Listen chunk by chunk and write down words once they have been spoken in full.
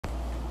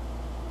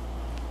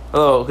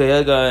Hello, okay,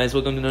 hi guys,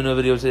 welcome to another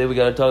video. Today we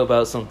gotta talk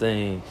about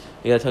something.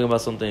 We gotta talk about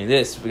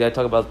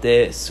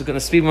this. We're gonna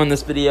speed run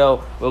this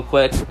video real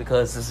quick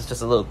because this is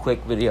just a little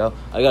quick video.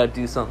 I gotta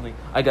do something.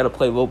 I gotta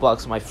play Roblox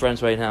with my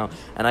friends right now,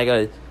 and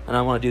I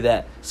wanna do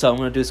that. So I'm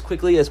gonna do as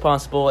quickly as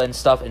possible and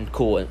stuff and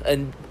cool.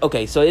 And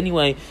okay, so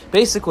anyway,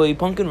 basically,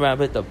 Pumpkin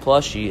Rabbit the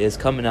plushie is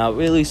coming out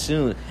really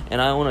soon,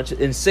 and I wanted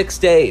to in 6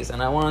 days,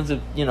 and I wanted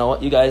to,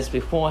 let you guys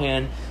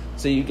beforehand,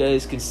 so you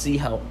guys can see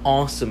how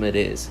awesome it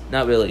is.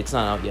 Not really, it's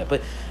not out yet,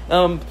 but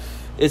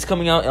it's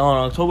coming out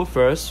on October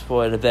 1st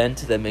for an event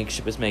that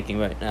Makeship is making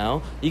right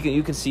now.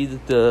 You can see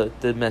the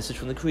message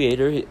from the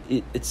creator.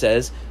 It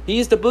says, he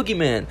is the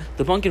boogeyman.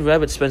 The Pumpkin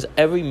Rabbit spends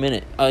every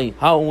minute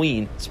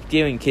Halloween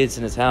scaring kids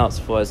in his house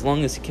for as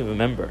long as he can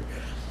remember.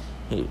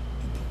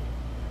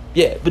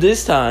 Yeah, but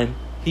this time,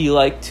 he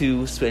liked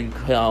to spend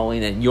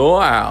Halloween in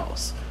your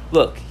house.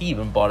 Look, he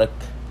even bought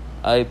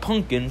a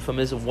pumpkin from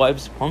his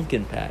wife's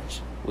pumpkin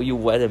patch. Will you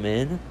wet him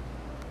in?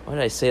 Why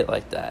did I say it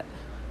like that?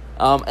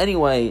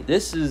 Anyway,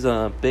 this is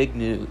big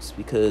news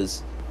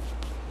because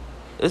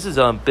this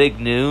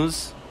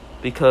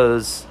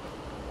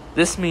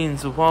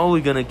means we're probably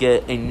gonna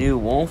get a new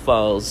Wall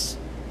Files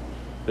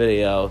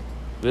video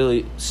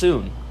really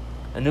soon.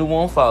 A new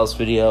Wall Files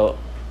video,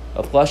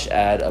 a plush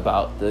ad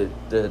about the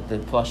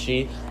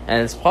plushie,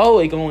 and it's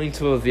probably going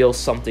to reveal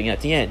something at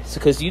the end.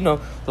 Because the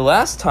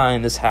last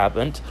time this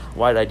happened,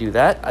 why did I do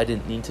that? I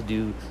didn't need to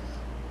do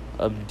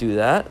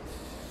that.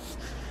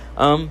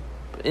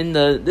 In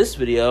this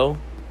video,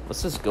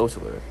 let's just go to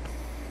her.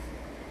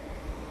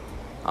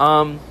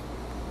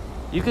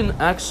 You can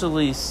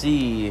actually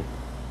see.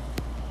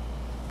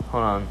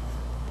 Hold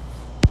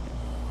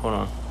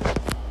on.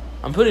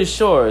 I'm pretty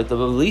sure the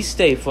release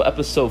date for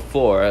episode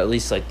 4, at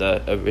least like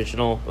the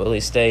original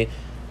release date,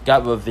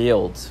 got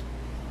revealed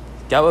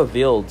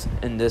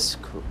in this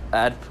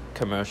ad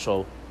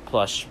commercial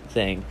plush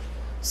thing.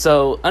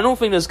 So I don't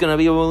think there's gonna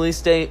be a release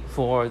date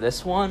for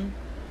this one.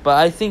 But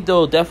I think there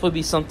will definitely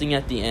be something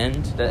at the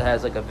end that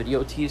has like a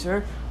video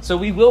teaser. So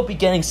we will be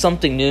getting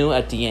something new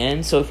at the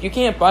end. So if you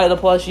can't buy the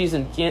plushies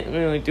and can't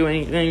really do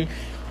anything,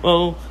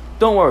 well,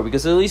 don't worry,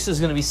 because at least there's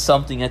going to be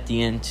something at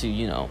the end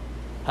to,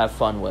 have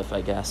fun with,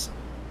 I guess.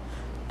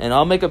 And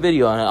I'll make a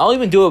video on it. I'll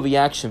even do a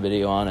reaction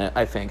video on it,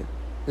 I think.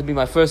 It'll be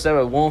my first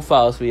ever Wall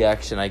Files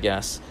reaction, I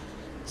guess.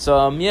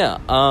 So, yeah.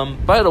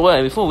 By the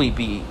way, before we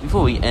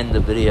end the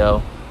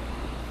video,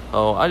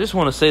 I just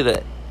want to say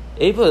that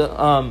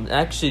Ava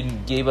actually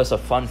gave us a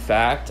fun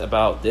fact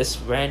about this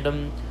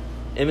random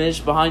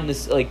image behind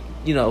this,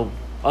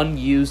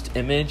 unused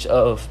image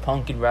of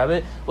Pumpkin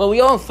Rabbit. Well,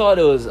 we all thought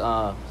it was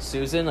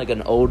Susan, like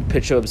an old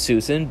picture of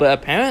Susan, but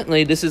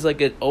apparently this is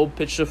like an old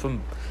picture of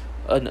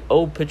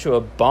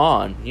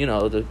Bond,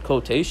 the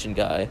quotation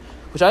guy,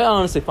 which I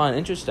honestly find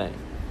interesting.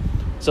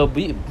 So,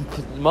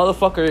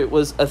 motherfucker, it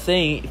was a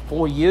thing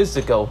 4 years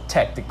ago,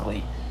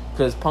 technically,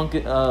 because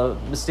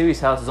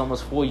Mysterious House is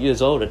almost 4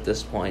 years old at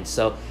this point,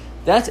 so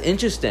that's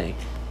interesting.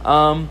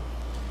 Yeah,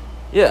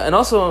 and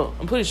also,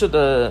 I'm pretty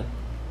sure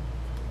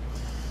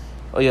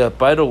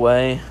by the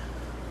way,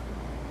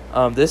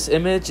 this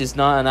image is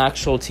not an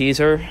actual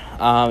teaser.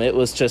 It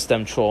was just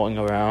them trolling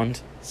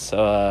around.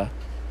 So,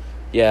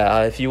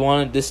 if you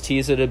wanted this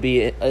teaser to be,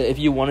 if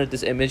you wanted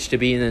this image to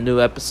be in the new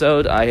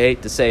episode, I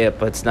hate to say it,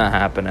 but it's not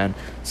happening.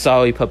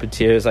 Sorry,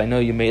 puppeteers. I know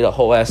you made a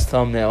whole ass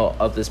thumbnail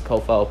of this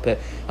profile pic,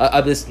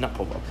 of this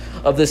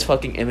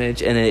fucking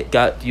image, and it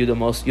got you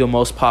your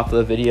most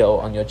popular video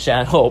on your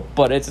channel,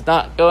 but it's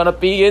not gonna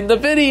be in the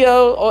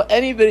video or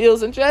any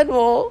videos in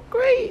general.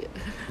 Great.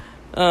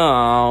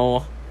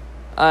 Oh.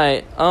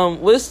 Alright.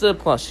 Where's the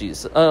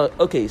plushies?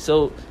 Okay.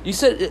 So you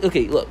said,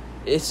 okay. Look.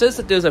 It says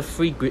that there's a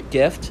free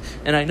gift,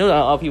 and I know that a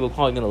lot of people are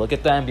probably going to look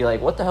at that and be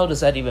like, what the hell does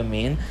that even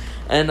mean?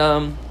 And,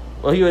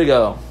 well, here we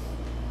go.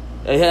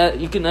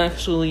 You can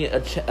actually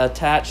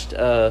attach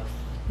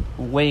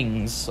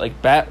wings,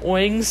 like bat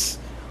wings,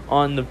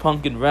 on the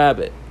Pumpkin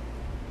Rabbit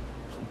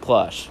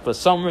plush. For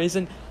some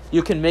reason,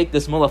 you can make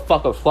this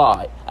motherfucker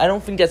fly. I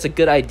don't think that's a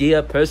good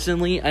idea,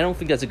 personally. I don't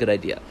think that's a good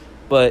idea.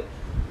 But,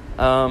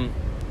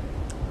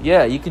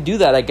 yeah, you can do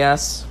that, I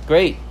guess.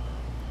 Great.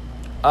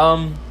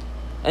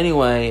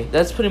 Anyway,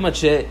 that's pretty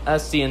much it.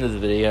 That's the end of the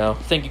video.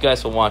 Thank you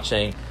guys for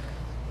watching.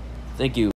 Thank you.